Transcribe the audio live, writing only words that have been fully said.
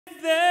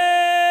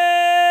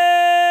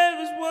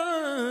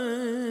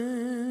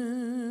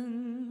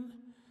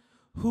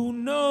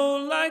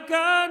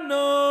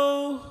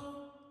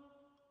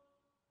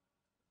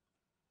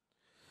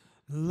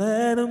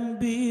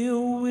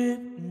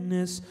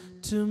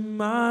to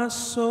my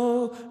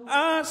soul.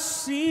 I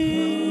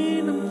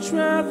seen him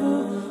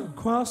travel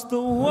across the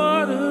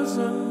waters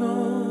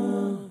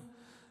unknown.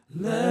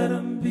 Let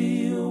him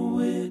be a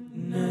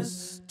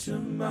witness to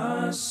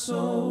my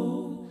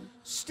soul.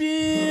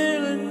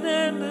 Stealing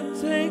and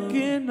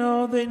taking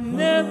all they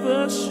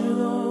never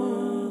should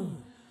own.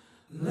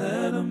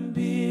 Let him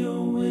be a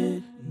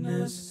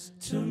witness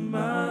to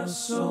my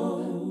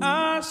soul.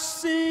 I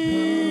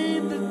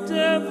seen the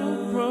devil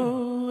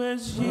grow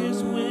as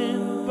years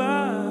went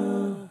by.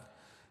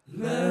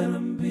 Let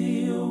him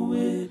be a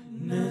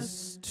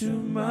witness to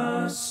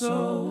my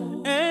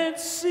soul. And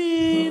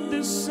seen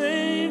the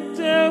same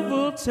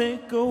devil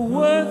take a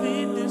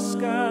worthy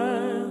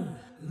disguise.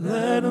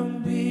 Let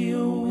him be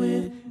a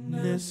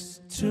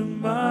witness to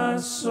my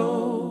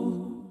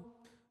soul.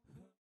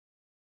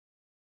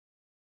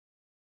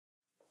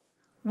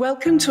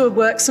 Welcome to a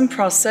Works in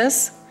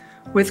Process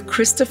with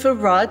Christopher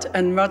Rudd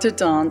and RudduR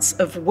Dance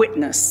of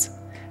Witness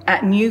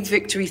at New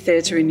Victory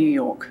Theatre in New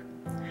York.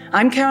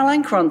 I'm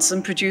Caroline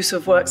Cronson, producer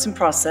of Works in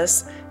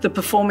Process, the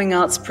performing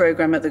arts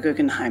program at the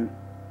Guggenheim.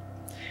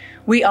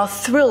 We are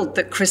thrilled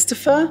that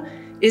Christopher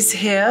is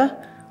here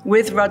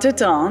with RudduR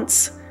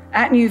Dance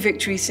at New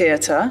Victory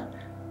Theatre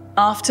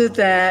after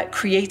their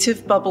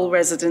creative bubble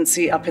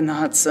residency up in the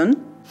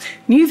Hudson.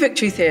 New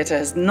Victory Theatre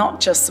has not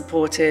just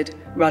supported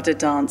RudduR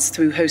Dance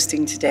through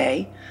hosting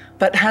today,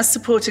 but has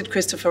supported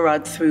Christopher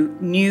Rudd through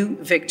New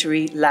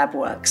Victory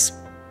LabWorks.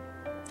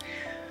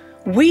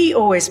 We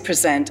always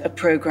present a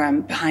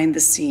program behind the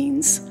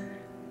scenes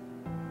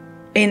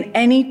in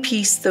any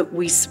piece that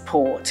we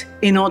support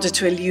in order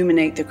to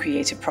illuminate the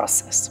creative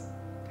process.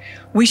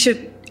 We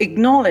should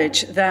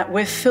acknowledge that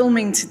we're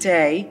filming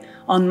today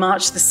on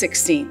March the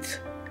 16th.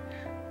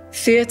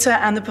 Theatre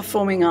and the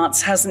performing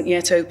arts hasn't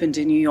yet opened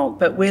in New York,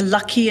 but we're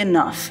lucky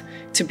enough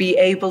to be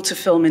able to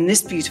film in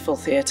this beautiful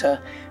theatre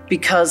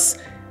because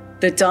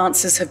the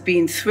dancers have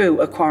been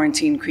through a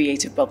quarantine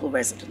creative bubble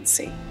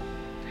residency.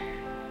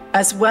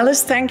 As well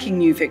as thanking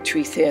New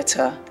Victory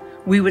Theatre,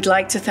 we would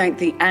like to thank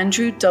the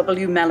Andrew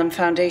W. Mellon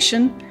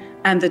Foundation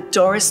and the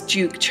Doris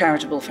Duke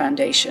Charitable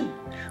Foundation.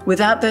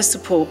 Without their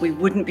support, we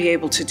wouldn't be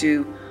able to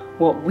do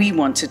what we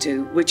want to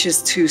do, which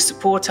is to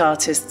support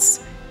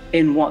artists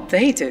in what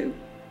they do: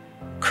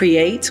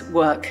 create,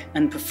 work,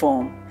 and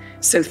perform.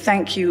 So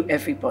thank you,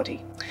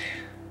 everybody.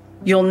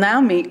 You'll now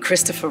meet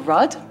Christopher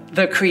Rudd,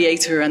 the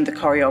creator and the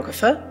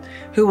choreographer,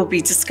 who will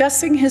be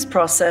discussing his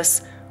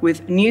process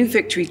with New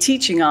Victory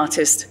teaching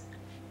artist,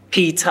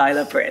 P.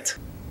 Tyler Britt.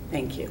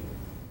 Thank you.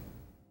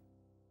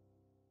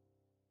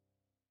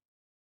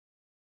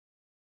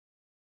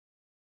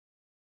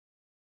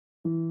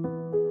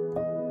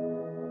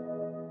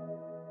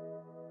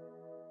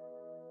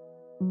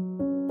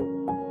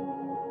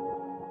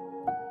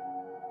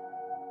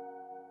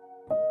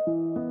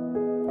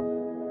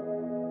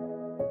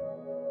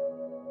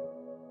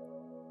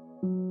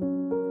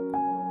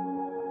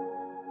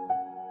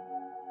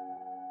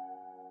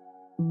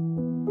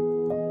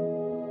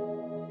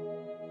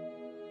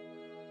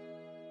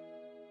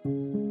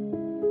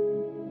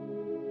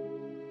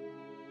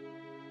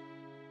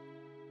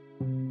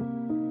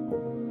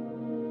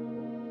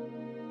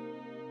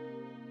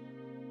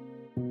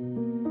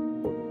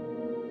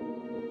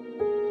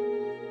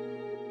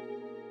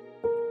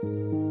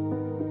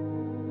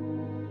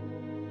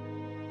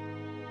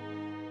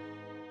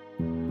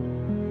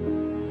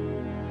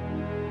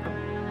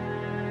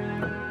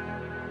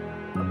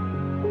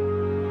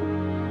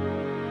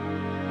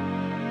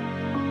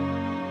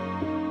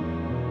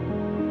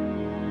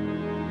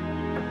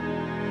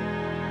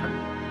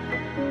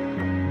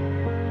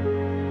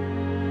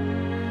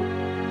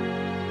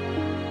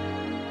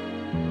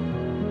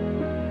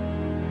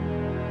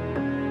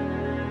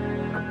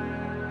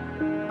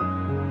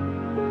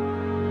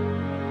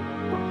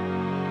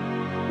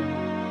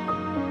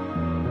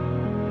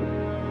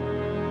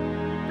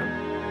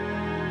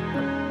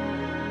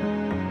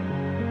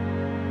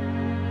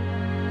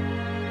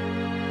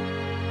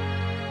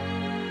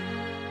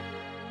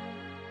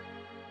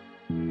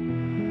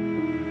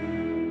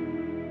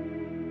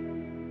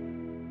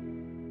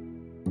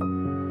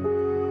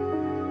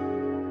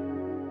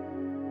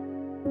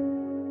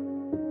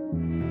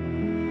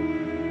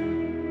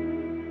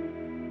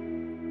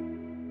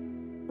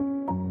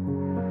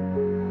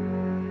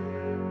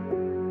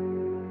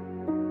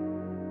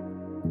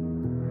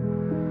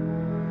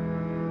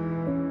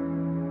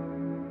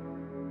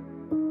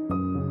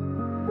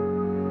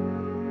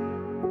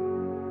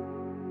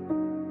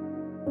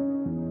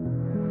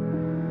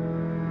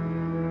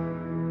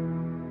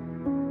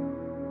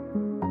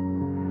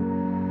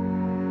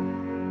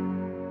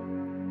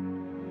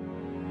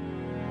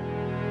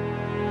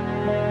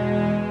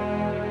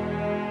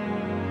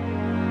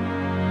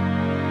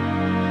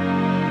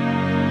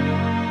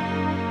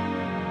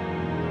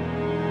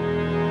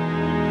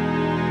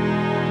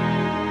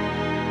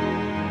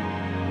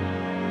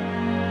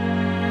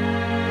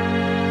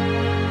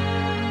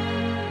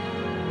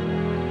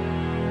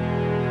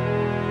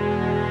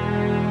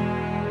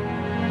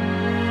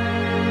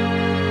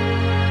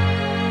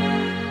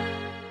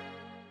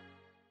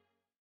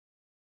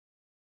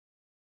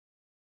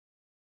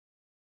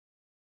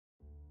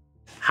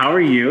 How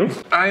are you?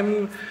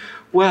 I'm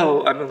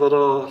a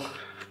little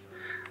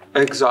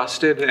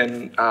exhausted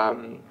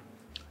and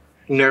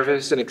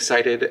nervous and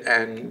excited,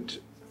 and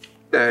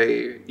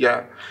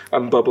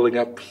I'm bubbling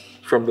up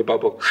from the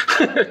bubble.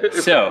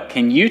 So,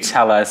 can you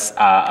tell us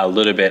a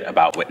little bit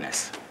about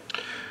Witness?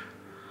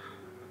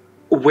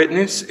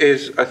 Witness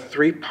is a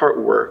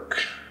 3-part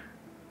work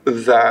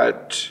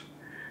that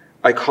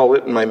I call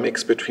it my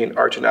mix between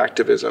art and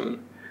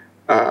activism.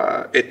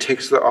 It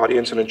takes the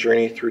audience on a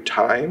journey through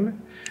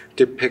time,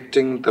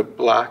 depicting the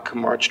Black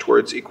march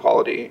towards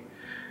equality.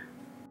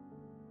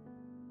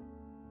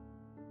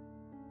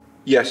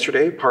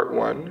 Yesterday, part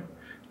 1,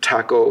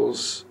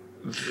 tackles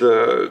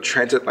the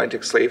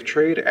transatlantic slave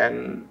trade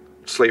and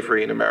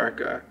slavery in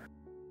America.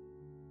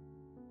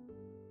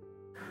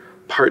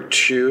 Part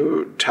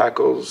 2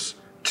 tackles,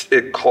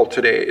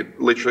 it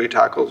literally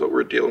tackles what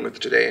we're dealing with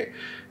today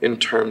in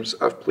terms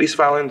of police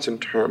violence, in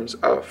terms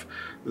of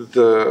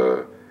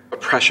the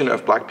oppression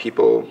of Black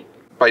people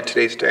by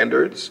today's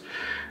standards,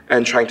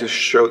 and trying to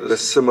show the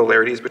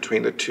similarities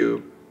between the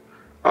two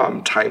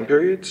time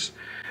periods.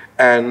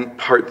 And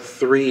part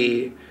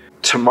 3,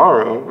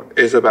 tomorrow,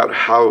 is about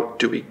how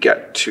do we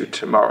get to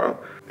tomorrow.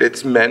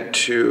 It's meant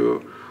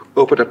to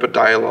open up a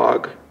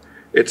dialogue.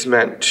 It's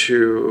meant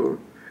to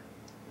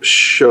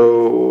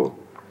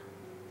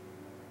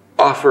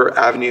offer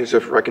avenues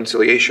of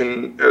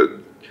reconciliation.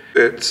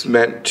 It's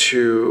meant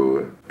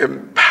to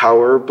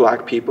empower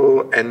Black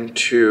people and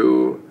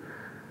to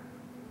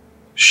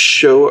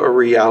show a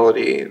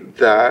reality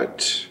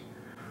that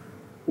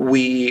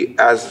we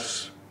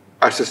as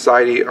a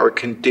society are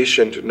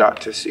conditioned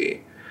not to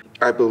see.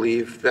 I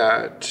believe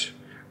that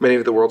many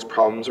of the world's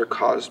problems are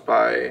caused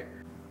by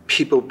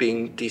people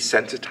being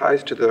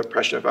desensitized to the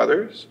oppression of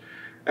others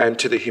and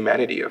to the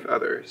humanity of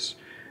others.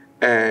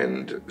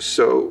 And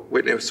so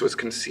Witness was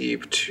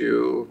conceived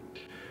to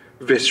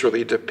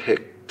viscerally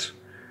depict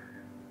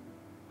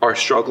our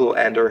struggle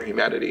and our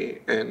humanity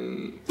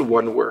in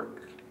one work.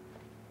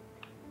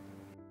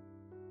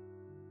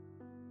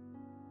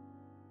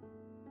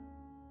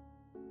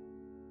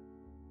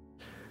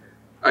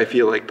 I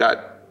feel like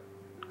that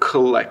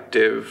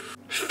collective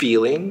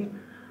feeling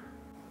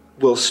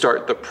will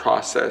start the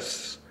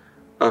process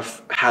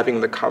of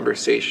having the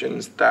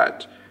conversations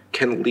that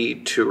can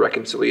lead to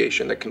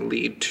reconciliation, that can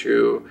lead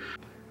to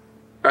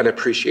an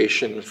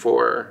appreciation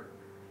for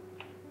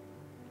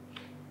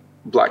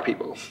Black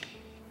people.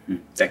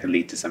 That could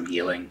lead to some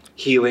healing.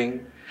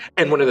 Healing.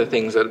 And one of the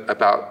things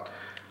about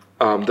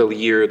the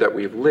year that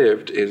we've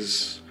lived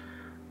is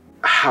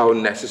how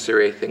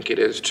necessary I think it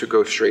is to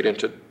go straight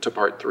into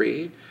part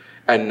 3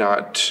 and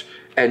not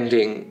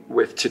ending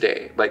with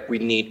today. Like, we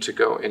need to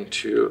go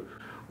into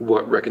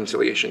what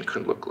reconciliation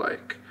could look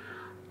like.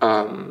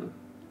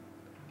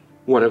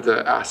 One of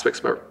the aspects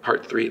about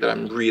part 3 that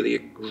I'm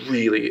really,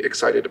 really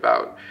excited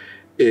about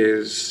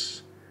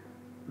is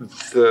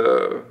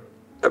the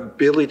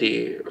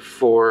ability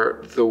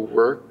for the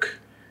work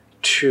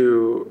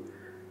to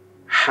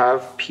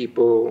have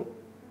people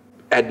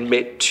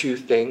admit to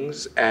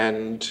things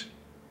and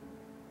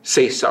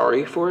say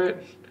sorry for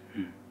it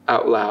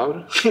out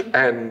loud.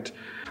 And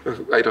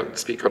I don't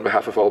speak on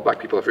behalf of all Black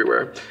people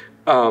everywhere,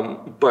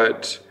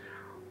 but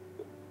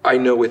I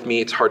know with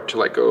me it's hard to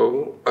let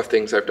go of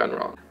things I've done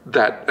wrong.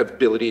 That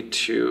ability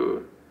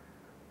to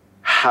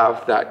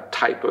have that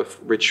type of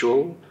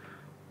ritual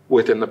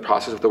within the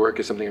process of the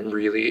work is something I'm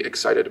really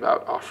excited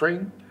about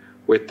offering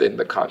within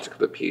the context of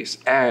the piece.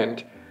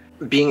 And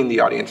being in the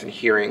audience and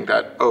hearing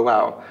that, oh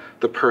wow,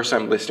 the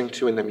person I'm listening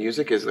to in the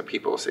music is the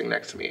people sitting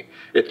next to me.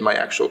 It's my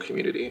actual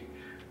community.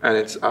 And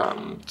it's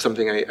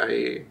something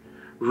I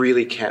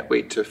really can't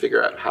wait to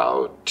figure out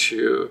how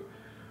to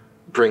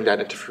bring that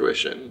into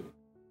fruition.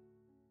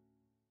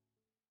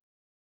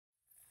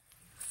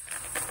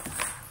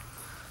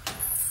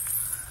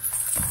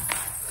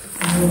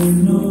 I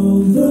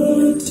know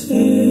the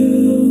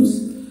tales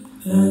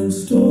and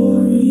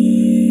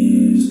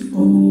stories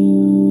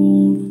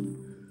old.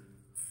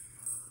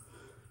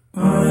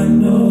 I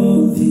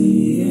know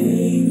the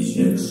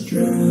ancient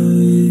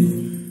strife,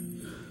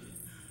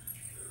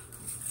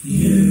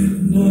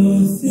 yet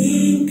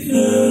nothing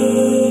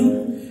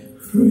can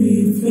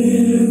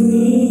prepare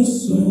the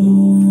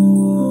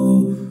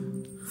soul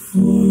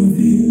for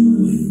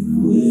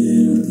viewing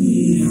with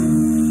the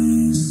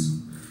eyes,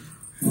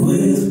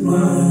 with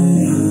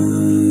my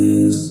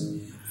eyes,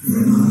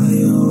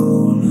 my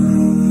own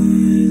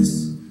eyes.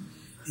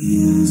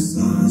 Yes,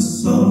 I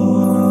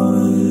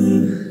saw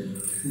it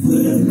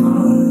with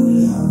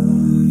my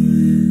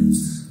eyes.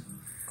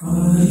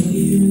 I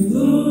hear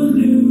the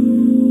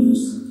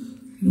news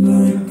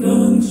like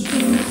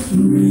gunshots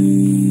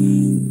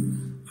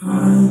ring.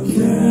 I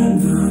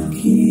cannot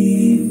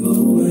keep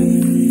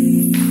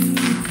away.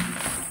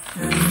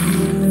 And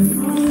when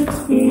I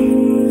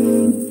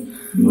turn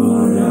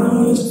my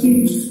eyes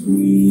to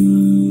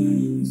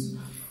screens,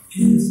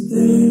 it's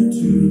there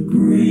to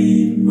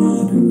greet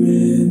my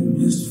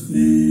grimmest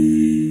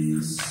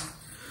face.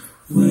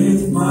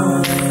 With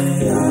my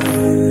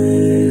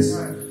eyes,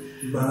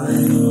 my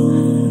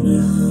own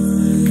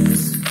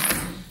eyes.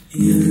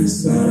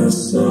 dance our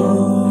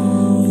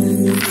song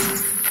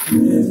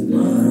with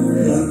my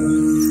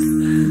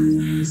eyes.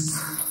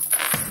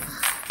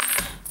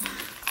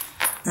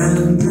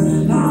 And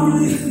then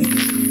I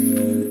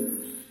hear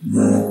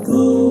that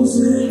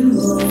goes in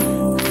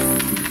wrong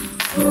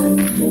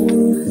of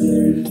what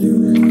they're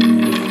doing.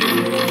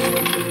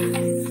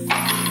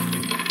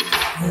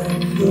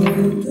 And the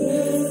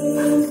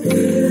death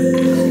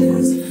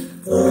is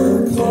a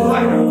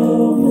part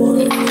of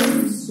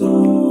one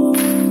song.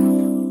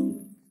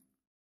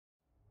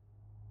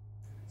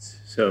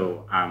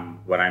 So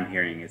what I'm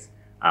hearing is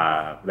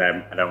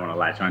that I don't want to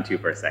latch onto you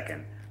for a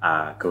second.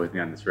 Go with me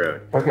on this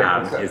road. Okay.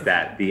 Is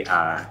that the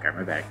got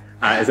my bag?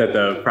 Is that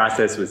the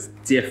process was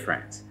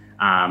different,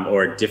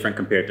 or different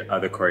compared to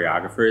other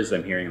choreographers?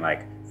 I'm hearing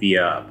like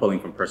via pulling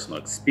from personal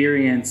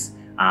experience,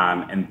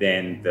 and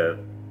then the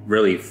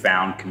really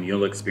found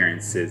communal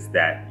experiences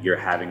that you're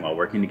having while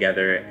working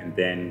together, and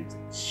then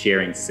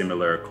sharing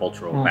similar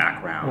cultural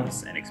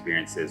backgrounds and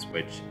experiences,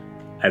 which,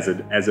 as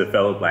a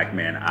fellow Black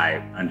man, I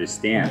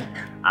understand.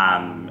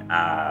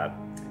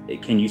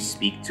 Can you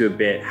speak to a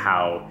bit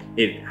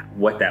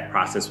what that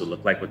process would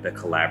look like, what the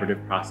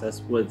collaborative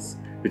process was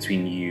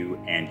between you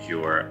and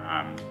your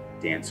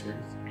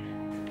dancers?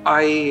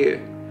 I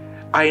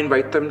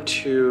invite them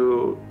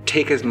to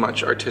take as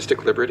much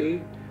artistic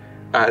liberty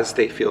as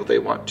they feel they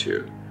want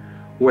to.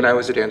 When I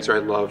was a dancer, I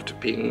loved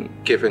being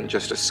given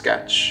just a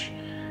sketch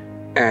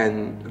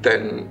and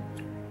then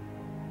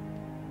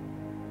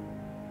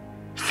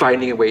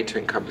finding a way to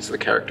encompass the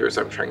characters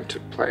I'm trying to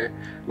play,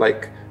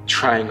 like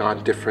trying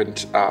on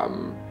different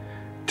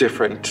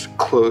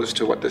clothes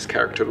to what this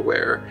character would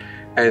wear.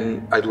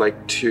 And I'd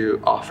like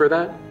to offer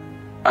that.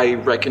 I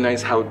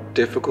recognize how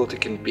difficult it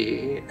can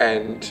be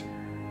and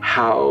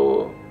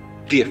how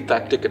the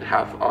effect it could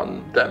have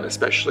on them,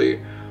 especially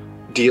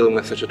dealing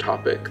with such a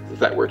topic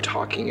that we're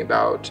talking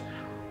about,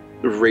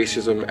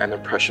 racism and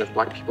oppression of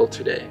Black people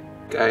today.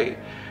 I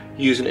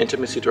use an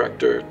intimacy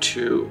director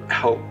to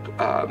help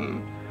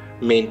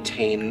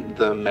maintain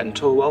the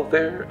mental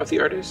welfare of the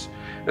artist,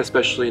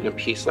 especially in a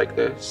piece like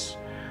this.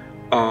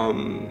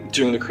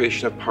 During the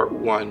creation of part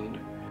one,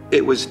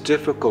 it was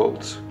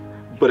difficult,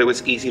 but it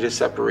was easy to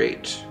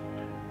separate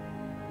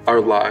our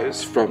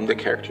lives from the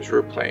characters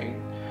we're playing.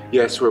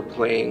 Yes, we're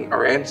playing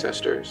our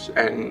ancestors,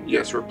 and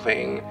yes, we're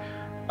playing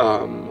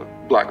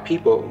Black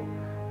people,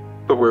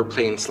 but we're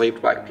playing enslaved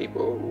Black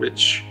people,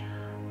 which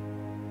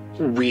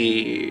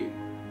we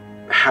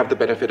have the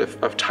benefit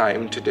of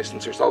time to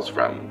distance ourselves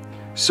from.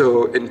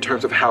 So in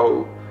terms of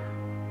how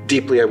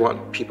deeply I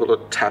want people to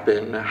tap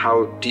in,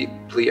 how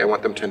deeply I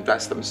want them to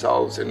invest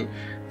themselves in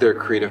their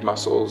creative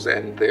muscles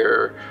and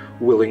their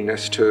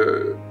willingness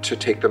to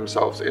take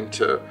themselves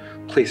into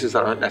places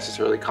that aren't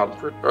necessarily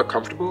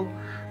comfortable,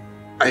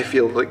 I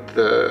feel like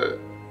the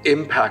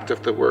impact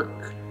of the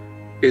work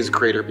is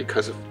greater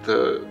because of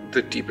the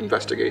deep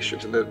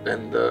investigations and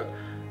the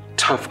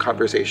tough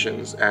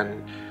conversations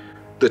and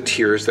the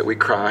tears that we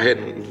cry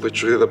and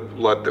literally the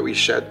blood that we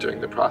shed during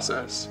the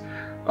process.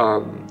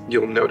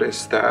 You'll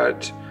notice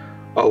that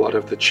a lot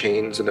of the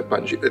chains and the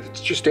bungee,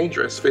 it's just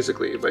dangerous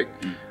physically,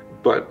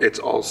 but it's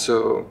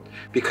also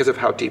because of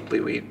how deeply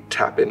we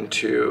tap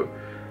into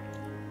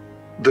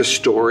the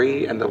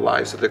story and the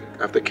lives of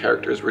the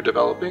characters we're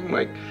developing.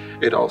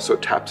 It also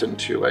taps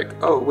into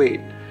oh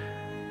wait,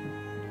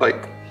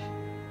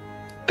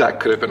 that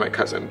could have been my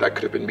cousin, that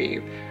could have been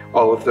me.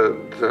 All of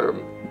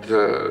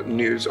the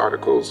news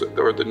articles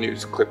or the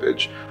news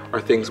clippage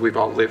are things we've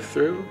all lived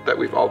through, that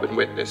we've all been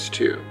witness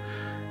to.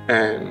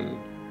 And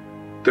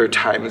there are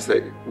times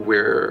that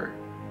we're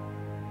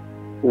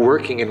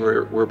working and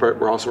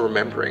we're also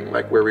remembering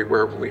where we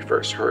were when we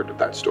first heard of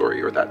that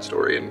story,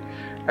 and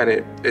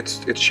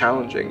it's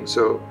challenging.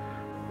 So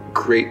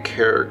great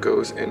care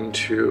goes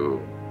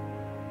into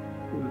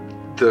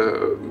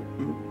the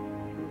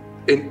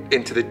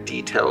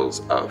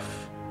details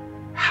of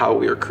how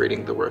we are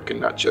creating the work and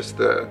not just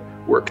the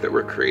work that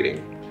we're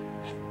creating.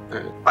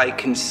 I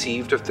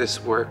conceived of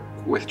this work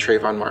with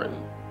Trayvon Martin,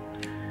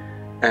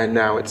 and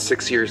now it's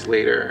 6 years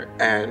later,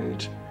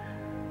 and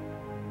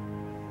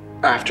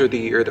after the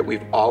year that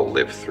we've all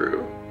lived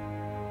through,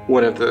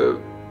 one of the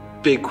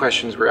big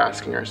questions we're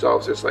asking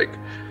ourselves is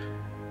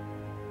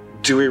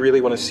do we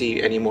really want to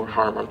see any more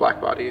harm on Black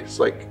bodies?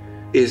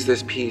 Is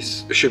this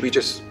piece, should we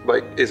just,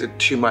 is it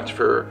too much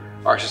for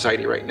our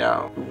society right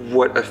now?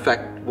 What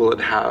effect will it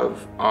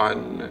have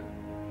on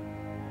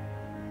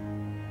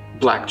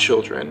Black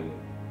children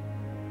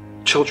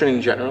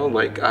in general?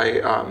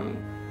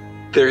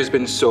 There has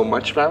been so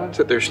much violence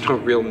that there's no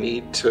real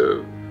need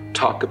to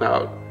talk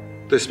about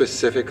the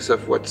specifics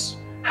of what's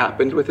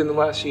happened within the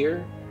last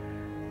year.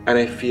 And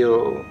I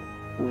feel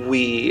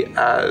we,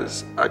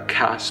 as a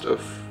cast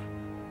of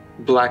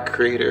Black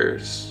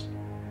creators,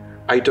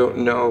 I don't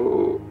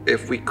know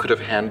if we could have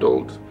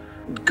handled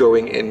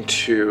going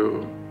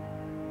into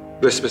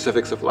the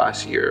specifics of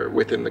last year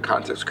within the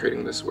context of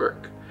creating this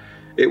work.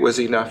 It was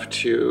enough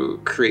to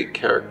create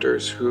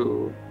characters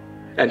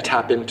and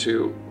tap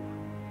into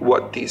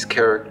what these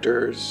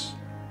characters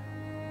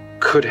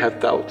could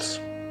have felt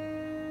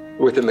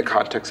within the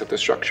context of the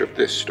structure of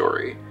this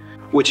story,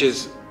 which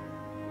is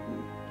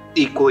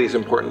equally as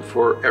important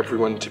for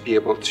everyone to be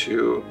able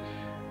to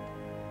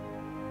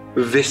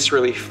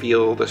viscerally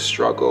feel the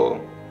struggle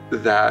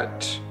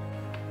that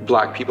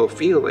Black people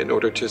feel in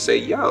order to say,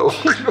 yo,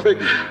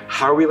 like,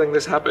 how are we letting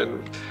this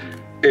happen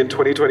in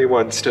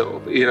 2021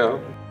 still, you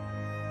know?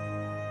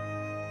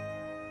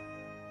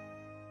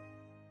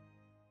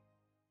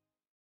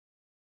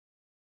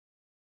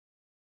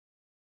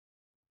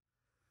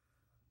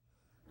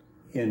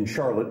 In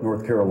Charlotte,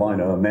 North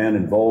Carolina, a man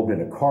involved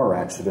in a car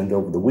accident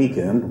over the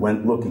weekend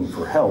went looking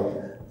for help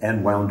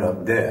and wound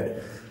up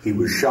dead. He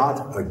was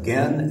shot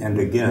again and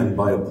again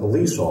by a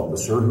police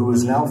officer who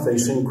is now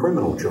facing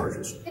criminal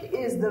charges. It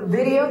is the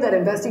video that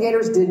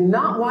investigators did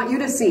not want you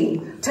to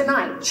see.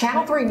 Tonight,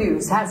 Channel 3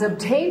 News has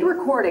obtained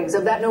recordings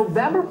of that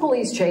November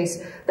police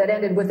chase that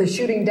ended with the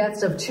shooting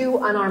deaths of 2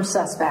 unarmed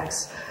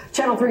suspects.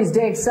 Channel 3's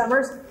Dave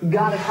Summers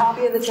got a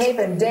copy of the tape,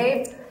 and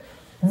Dave,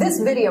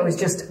 this video is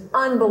just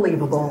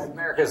unbelievable.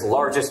 America's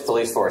largest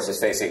police force is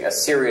facing a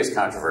serious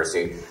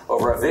controversy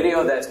over a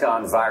video that's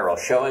gone viral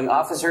showing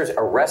officers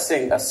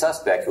arresting a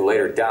suspect who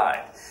later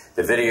died.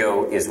 The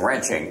video is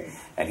wrenching,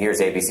 and here's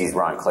ABC's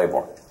Ron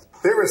Claiborne.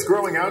 There is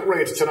growing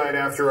outrage tonight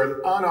after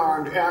an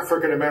unarmed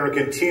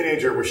African-American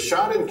teenager was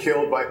shot and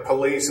killed by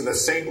police in the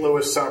St.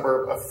 Louis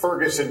suburb of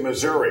Ferguson,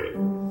 Missouri.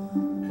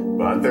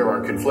 But there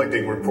are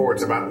conflicting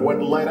reports about what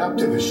led up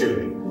to the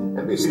shooting.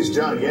 NBC's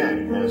John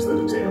Yang has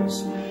the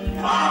details.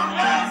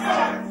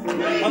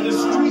 On the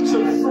streets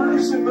of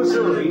Ferguson,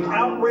 Missouri,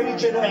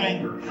 outrage and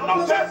anger.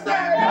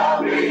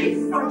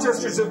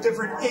 Protesters of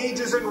different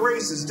ages and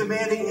races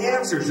demanding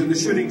answers in the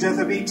shooting death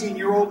of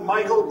 18-year-old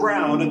Michael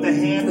Brown at the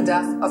hand. The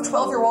death of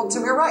 12-year-old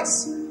Tamir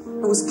Rice,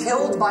 who was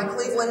killed by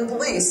Cleveland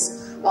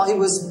police while he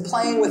was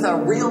playing with a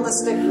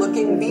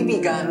realistic-looking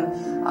BB gun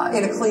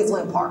in a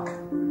Cleveland park.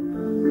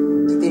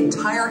 The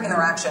entire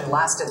interaction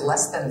lasted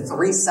less than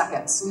 3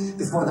 seconds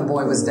before the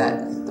boy was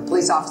dead. The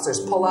police officers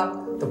pull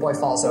up, the boy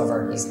falls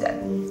over, he's dead.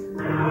 Police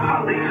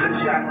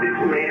shot this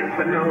man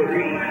for no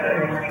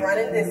reason.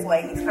 Running this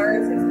way, he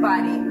turns his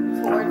body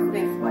towards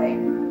this way,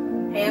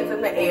 hands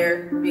in the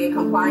air, being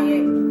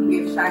compliant, he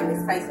gets shot in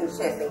his face and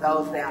chest and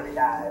goes down and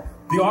dies.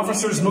 The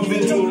officers move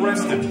in to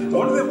arrest him.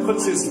 One of them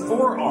puts his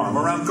forearm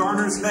around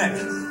Garner's neck.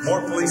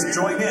 More police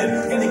join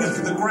in, pinning him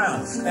to the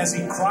ground as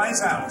he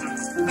cries out.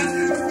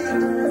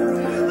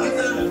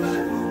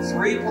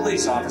 3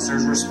 police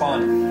officers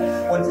responded.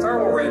 When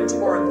Farrell ran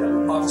toward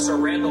them, Officer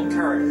Randall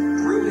Carrick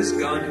drew his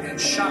gun and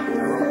shot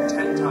Farrell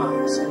 10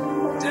 times. The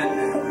dead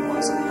man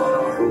was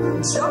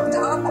unarmed. Jumped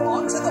up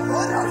onto the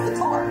hood of the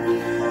car,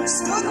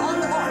 stood on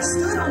the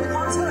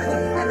car's hood,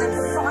 and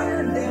then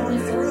fired down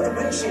through the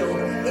windshield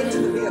into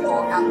the vehicle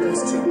at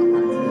those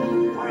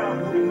 2. Brown,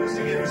 who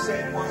investigators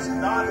said was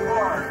not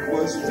harmed,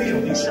 was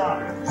fatally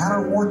shot. I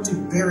don't want to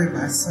bury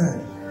my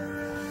son.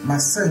 My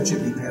son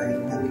should be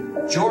buried with me.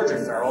 Georgia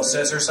Farrell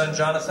says her son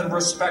Jonathan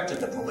respected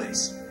the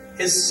police.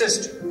 His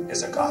sister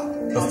is a cop.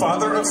 The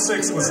father of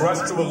 6 was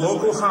rushed to a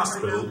local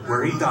hospital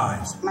where he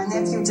died. My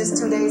nephew just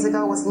 2 days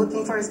ago was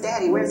looking for his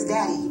daddy. Where's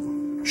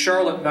daddy?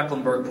 Charlotte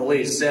Mecklenburg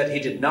police said he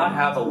did not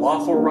have a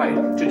lawful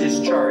right to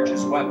discharge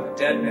his weapon. The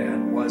dead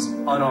man was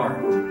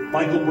unarmed.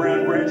 Michael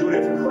Brown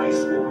graduated from high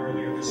school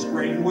earlier this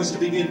spring and was to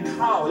begin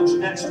college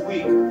next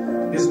week.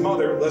 His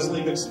mother,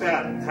 Leslie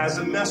McSpadden, has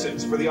a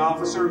message for the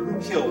officer who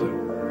killed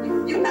him.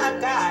 You're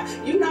not God.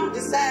 You don't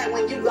decide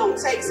when you're going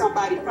to take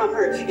somebody from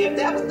her. If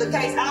that was the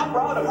case, I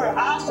brought him her.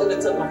 I should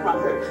have took him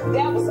from her.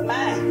 That was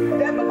mine.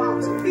 That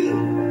belonged to me.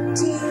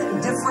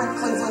 15 different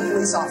Cleveland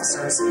police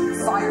officers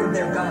fired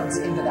their guns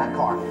into that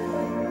car.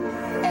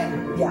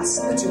 And yes,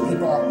 the 2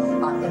 people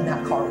in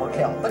that car were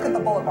killed. Look at the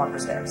bullet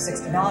markers there.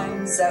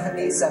 69,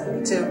 70,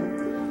 72.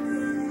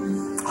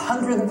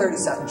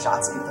 137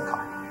 shots into the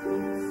car.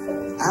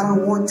 I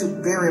don't want to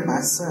bury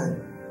my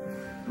son.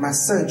 My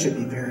son should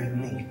be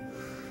burying me.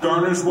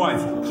 Garner's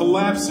wife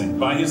collapsing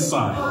by his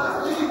side.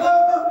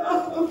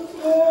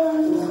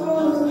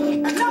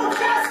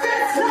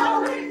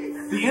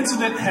 The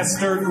incident has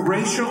stirred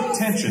racial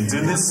tensions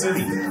in this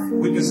city.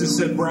 Witnesses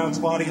said Brown's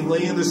body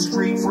lay in the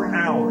street for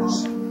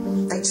hours.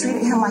 They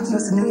treated him like he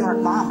was a New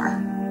York bomber.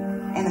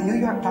 And the New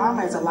York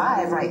bomber is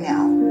alive right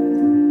now.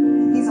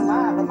 He's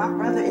alive, but my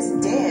brother is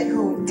dead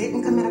who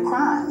didn't commit a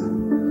crime.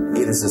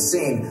 It is a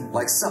scene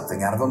like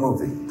something out of a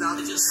movie.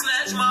 They just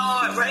snatched my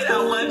heart right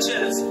out my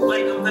chest,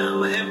 like I'm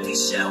down an empty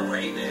shell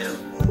right now.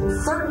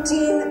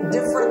 13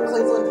 different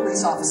Cleveland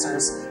police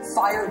officers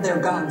fired their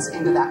guns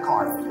into that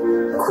car.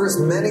 Chris,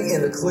 many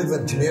in the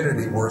Cleveland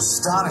community were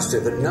astonished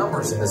at the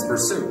numbers in this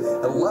pursuit.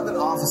 11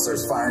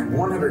 officers firing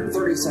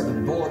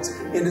 137 bullets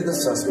into the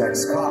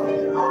suspect's car.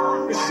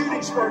 The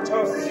shooting sparked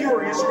a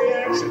furious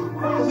reaction.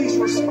 Police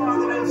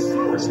responded in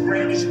force,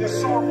 brandishing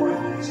assault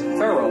rifles.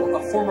 Farrell,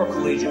 a former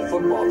collegiate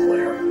football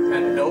player,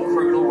 had no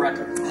criminal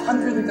record.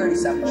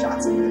 137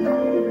 shots into the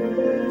car.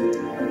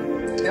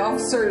 The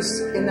officers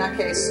in that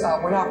case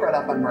were not brought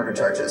up on murder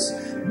charges.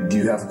 Do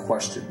you have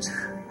questions?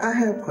 I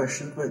have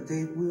questions, but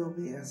they will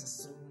be answered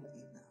soon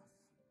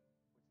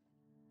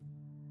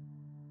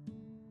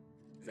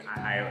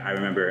I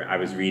remember I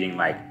was reading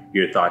like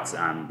your thoughts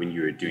when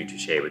you were doing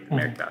Touché with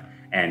America,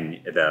 and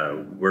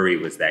the worry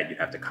was that you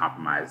have to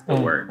compromise the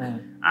work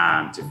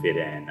to fit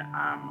in.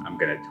 I'm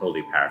going to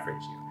totally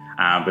paraphrase you.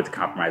 But to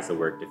compromise the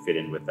work to fit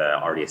in with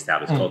the already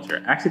established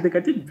culture. I actually think I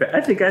did.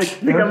 I think that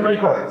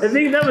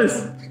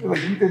was.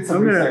 You did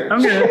something.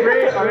 I'm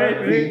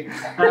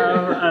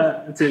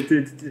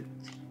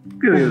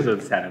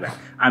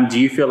gonna do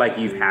you feel like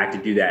you've had to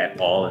do that at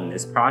all in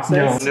this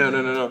process?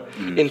 No.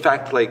 In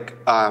fact, like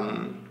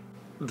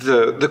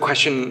the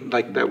question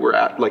like that we're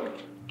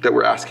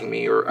asking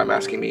me, or I'm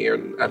asking me, or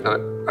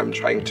I'm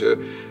trying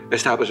to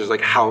establish is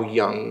like, how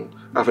young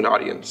of an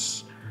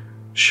audience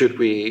should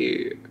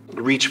we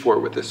reach for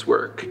with this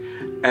work?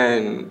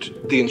 And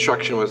the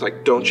instruction was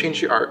like, don't change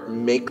the art,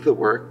 make the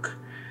work,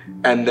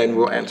 and then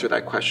we'll answer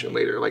that question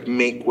later. Like,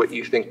 make what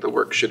you think the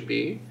work should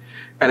be.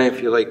 And I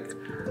feel like,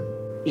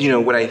 you know,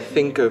 when I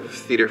think of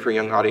theater for a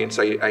young audience,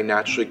 I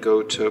naturally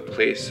go to a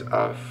place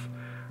of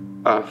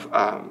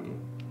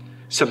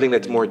something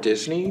that's more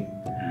Disney,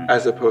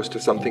 as opposed to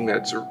something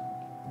that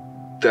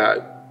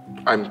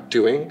I'm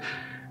doing,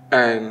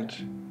 and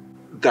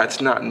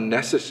that's not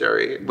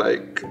necessary.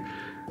 Like,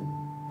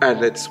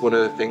 and it's one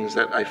of the things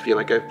that I feel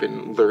like I've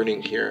been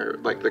learning here,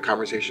 like the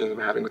conversations I'm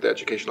having with the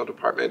educational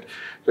department,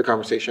 the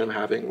conversation I'm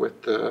having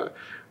with the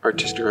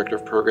artistic director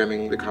of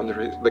programming, the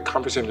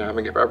conversation I'm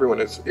having with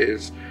everyone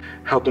is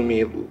helping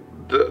me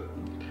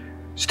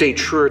stay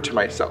truer to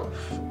myself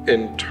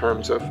in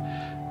terms of,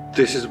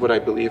 this is what I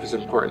believe is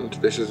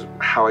important, this is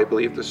how I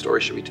believe the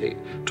story should be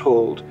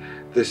told,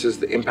 this is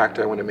the impact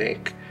I want to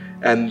make,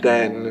 and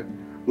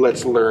then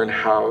let's learn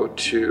how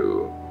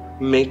to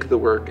make the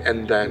work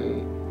and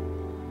then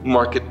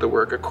market the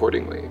work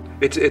accordingly.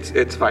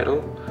 It's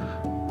vital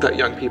that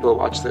young people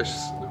watch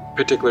this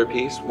particular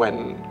piece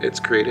when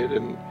it's created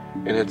in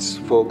its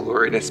full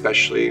glory, and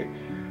especially,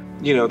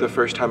 you know, the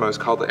first time I was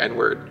called the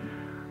N-word,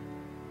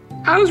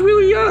 I was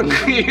really young.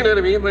 You know what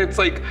I mean? It's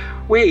like,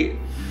 wait,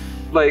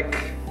 like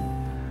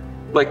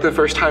the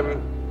first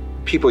time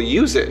people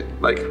use it,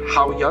 like,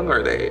 how young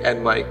are they?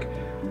 And like,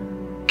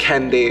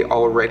 can they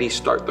already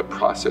start the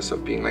process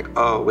of being like,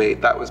 oh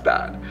wait, that was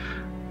bad,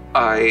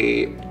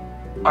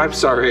 I'm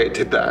sorry I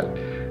did that,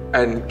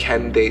 and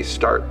can they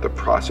start the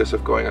process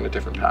of going on a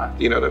different path?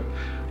 You know,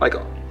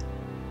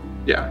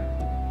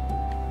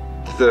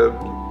 the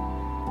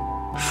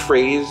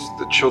phrase,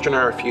 the children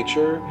are our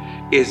future,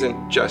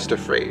 isn't just a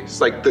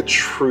phrase. Like, the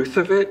truth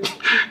of it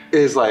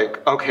is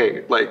like,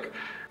 okay, like,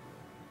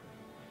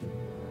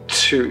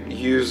 to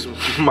use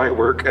my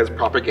work as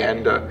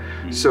propaganda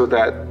so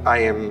that I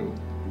am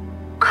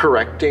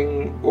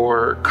correcting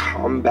or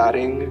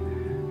combating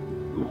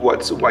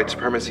what white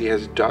supremacy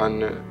has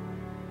done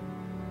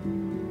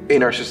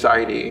in our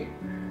society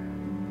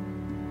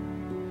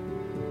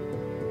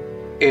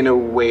in a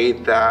way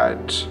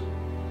that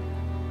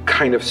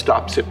kind of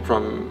stops it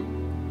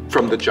from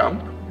the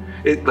jump.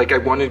 Like, I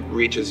want to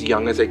reach as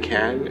young as I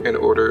can in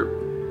order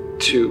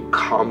to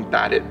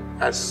combat it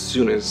as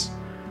soon as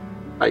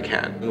I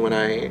can. And when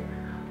I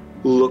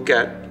look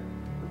at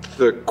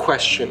the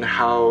question,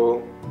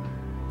 how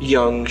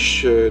young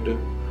should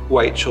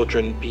white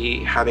children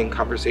be having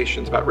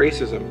conversations about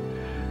racism,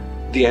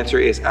 the answer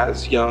is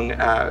as young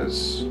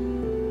as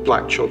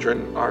Black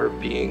children are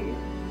feeling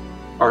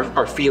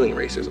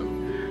racism.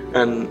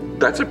 And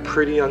that's a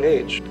pretty young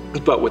age.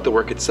 But with the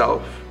work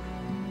itself,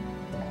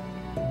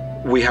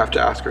 we have to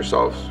ask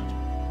ourselves,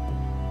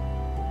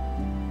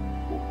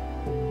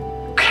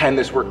 can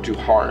this work do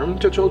harm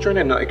to children?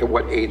 And like, at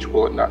what age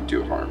will it not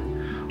do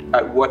harm?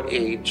 At what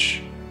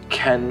age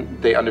can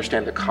they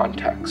understand the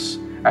context,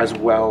 as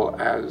well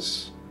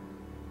as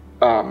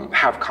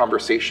have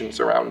conversations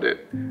around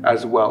it,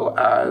 as well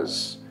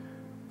as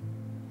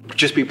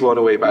just be blown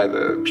away by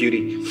the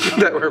beauty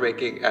that we're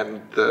making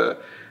and the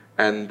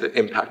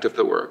impact of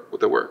the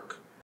work.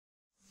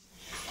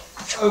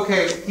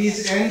 Okay,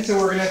 he's in, so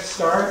we're gonna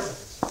start.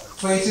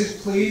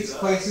 Places, please.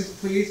 Places,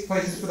 please.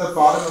 Places for the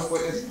bottom of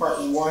witness part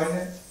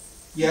 1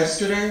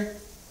 yesterday.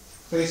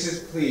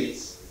 Places,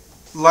 please.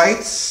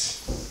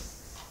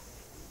 Lights.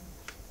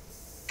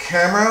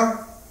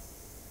 Camera.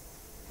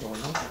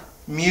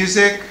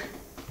 Music.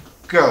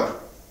 Go.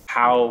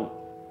 How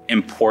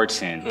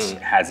important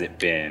has it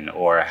been,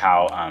 or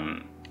how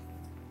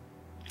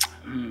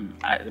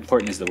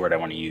important is the word I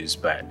want to use,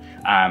 but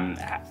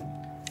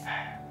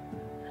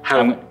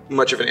how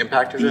much of an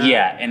impact has it had?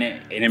 Yeah, and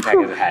an impact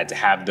has it had to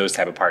have those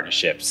type of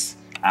partnerships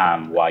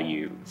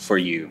for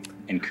you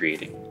in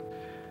creating?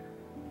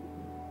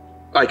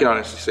 I can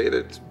honestly say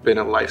that it's been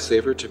a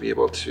lifesaver to be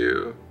able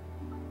to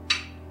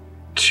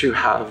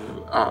have,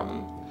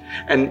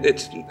 and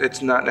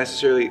it's not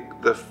necessarily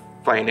the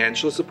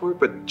financial support,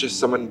 but just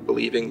someone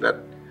believing that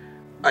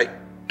I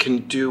can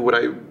do what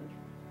I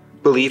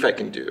believe I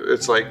can do.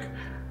 It's like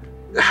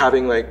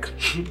having like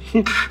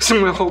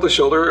someone hold the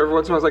shoulder every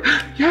once in a while. It's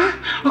like, yeah,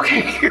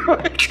 okay,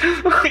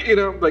 like, you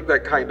know, like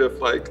that kind of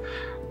like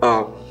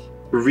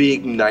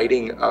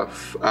reigniting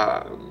of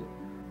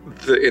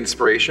the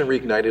inspiration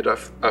reignited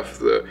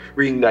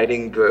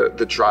reigniting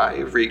the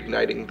drive,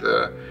 reigniting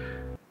the,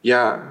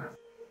 yeah.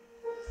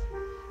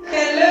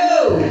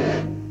 Hello.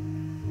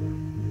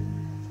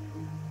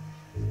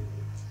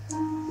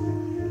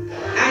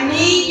 I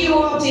need you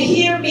all to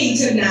hear me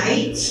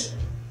tonight.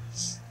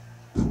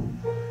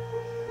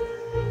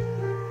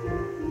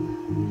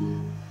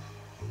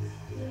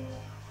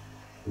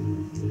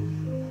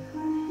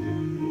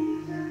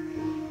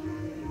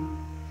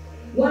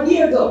 One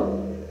year ago,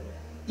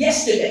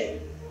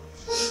 yesterday,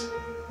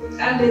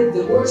 I lived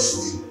the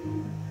worst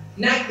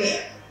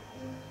nightmare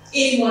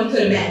anyone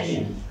could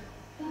imagine.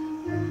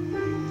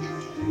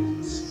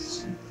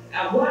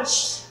 I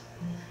watched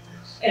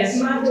as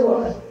my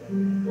daughter,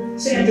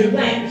 Sandra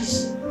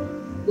Blanche,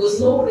 was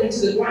lowered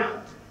into the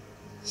ground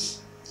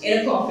in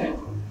a coffin.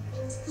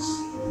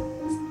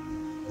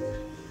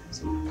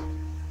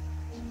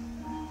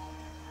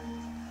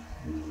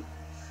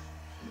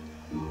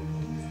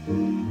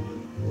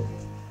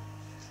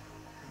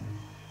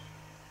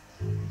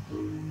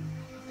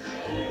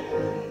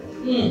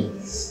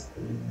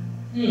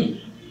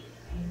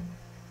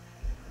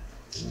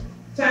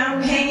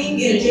 Found hanging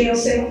in a jail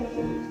cell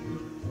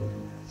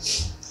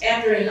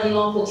after an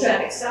unlawful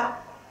traffic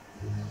stop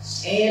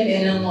and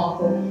an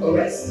unlawful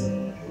arrest.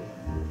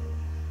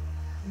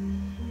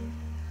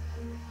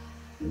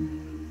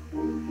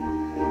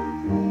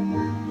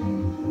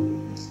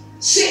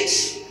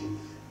 Six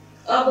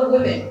other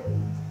women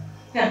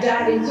have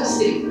died in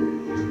custody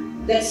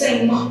that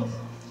same month.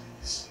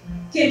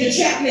 Kendra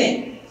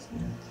Chapman,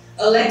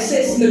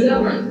 Alexis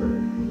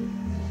McGovern,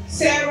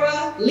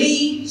 Sarah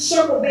Lee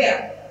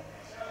Circlebear,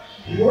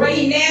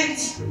 Ray Nat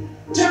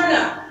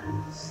Turner,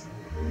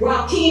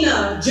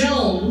 Rakina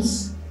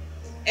Jones,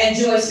 and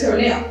Joyce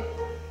Cornell.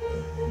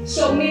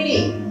 So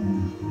many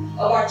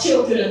of our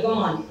children are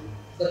gone,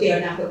 but they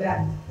are not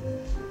forgotten.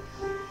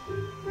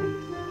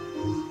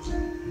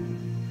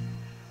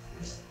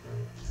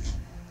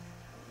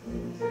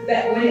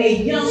 That when a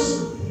young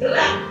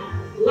black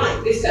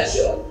life is cut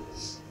short,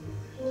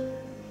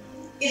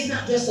 it's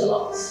not just a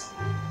loss.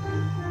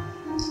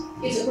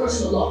 It's a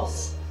personal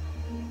loss.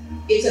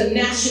 It's a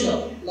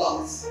national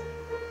loss.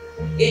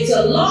 It's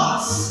a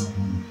loss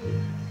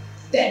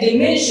that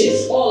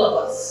diminishes all of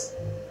us.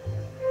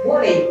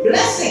 What a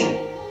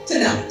blessing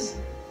tonight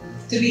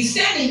to be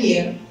standing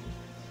here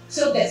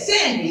so that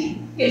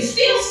Sandy can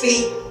still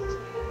speak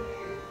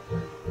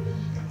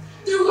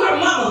through her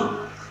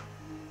mama.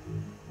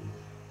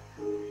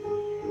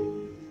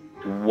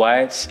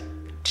 What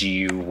do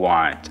you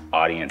want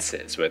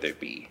audiences, whether it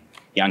be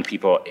young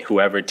people,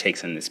 whoever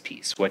takes in this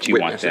piece, what do you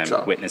want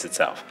them, witness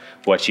itself,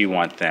 what do you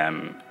want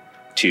them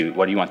to,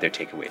 what do you want their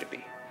takeaway to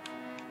be?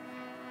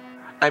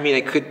 I mean,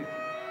 it could,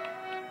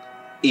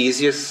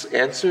 easiest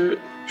answer,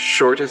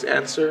 shortest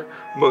answer,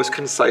 most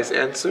concise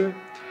answer,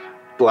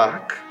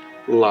 Black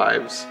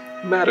Lives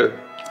Matter.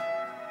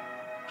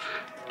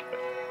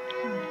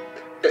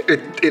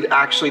 It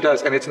actually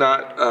does, and it's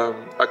not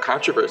a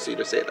controversy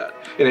to say that,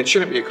 and it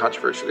shouldn't be a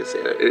controversy to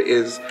say that. It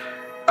is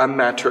a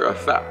matter of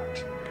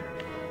fact.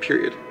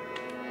 Period.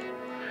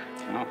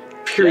 Oh,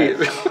 period.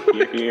 Yes.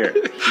 You're here.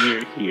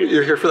 You're here.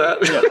 You're here for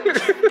that? Yeah.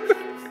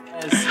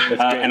 Yes.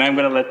 And I'm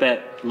going to let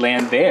that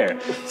land there.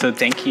 So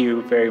thank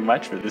you very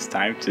much for this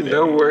time today.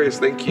 No worries.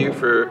 Thank you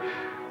for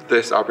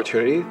this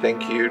opportunity.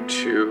 Thank you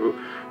to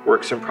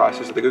Works in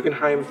Process at the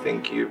Guggenheim.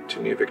 Thank you to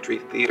New Victory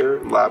Theater,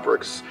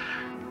 LabWorks.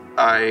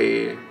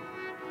 I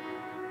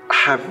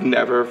have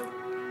never,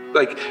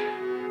 like,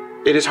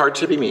 it is hard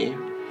to be me,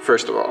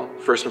 first of all,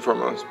 first and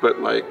foremost, but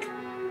like,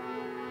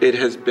 it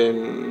has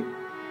been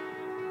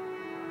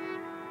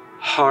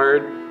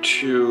hard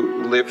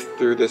to live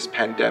through this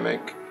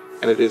pandemic,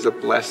 and it is a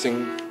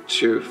blessing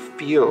to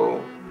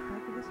feel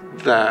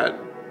that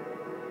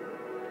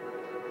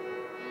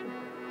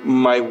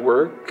my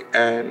work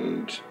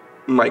and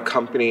my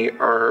company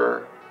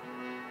are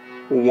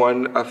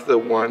one of the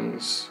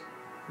ones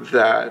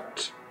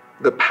that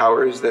the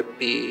powers that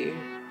be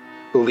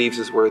believes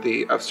is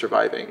worthy of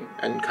surviving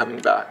and coming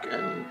back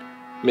and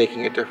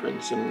making a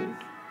difference and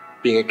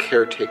being a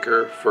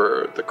caretaker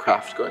for the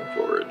craft going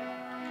forward.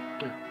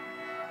 Yeah.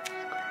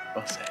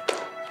 Well said.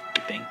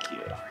 Thank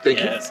you. Thank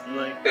you.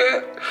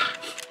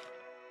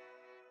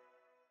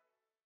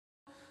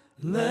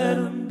 Let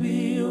him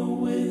be a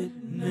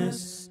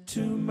witness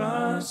to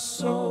my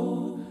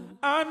soul.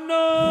 I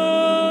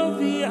know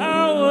the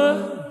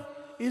hour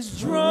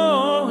is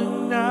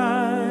drawing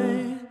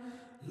nigh.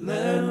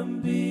 Let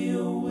him be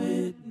a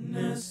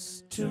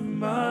witness to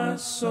my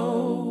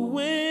soul.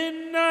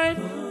 When night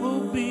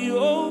will be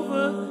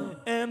over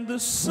and the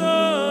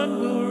sun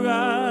will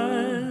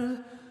rise,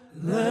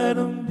 let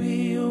him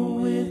be a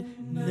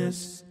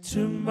witness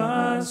to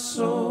my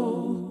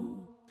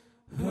soul.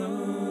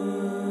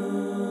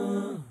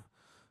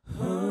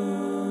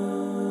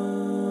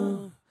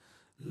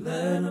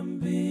 Let him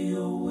be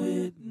a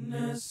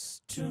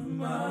witness to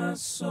my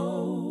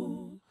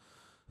soul.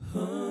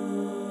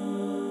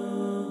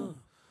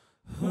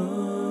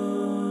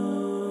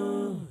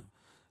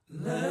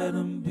 Let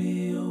him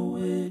be a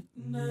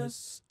witness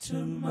witness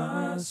to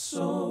my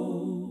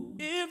soul.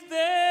 If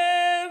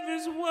there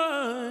is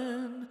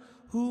one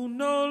who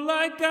know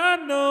like I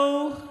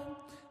know,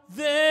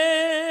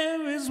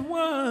 there is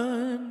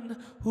one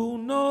who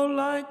know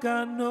like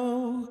I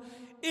know.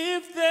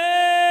 If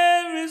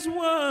there is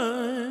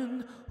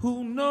one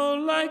who know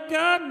like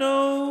I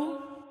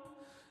know,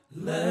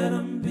 let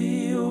him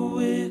be a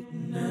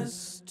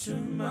witness to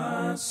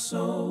my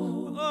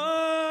soul.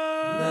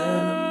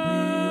 Let him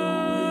be a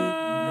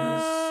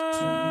witness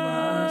to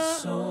my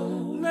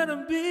soul. Let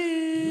him be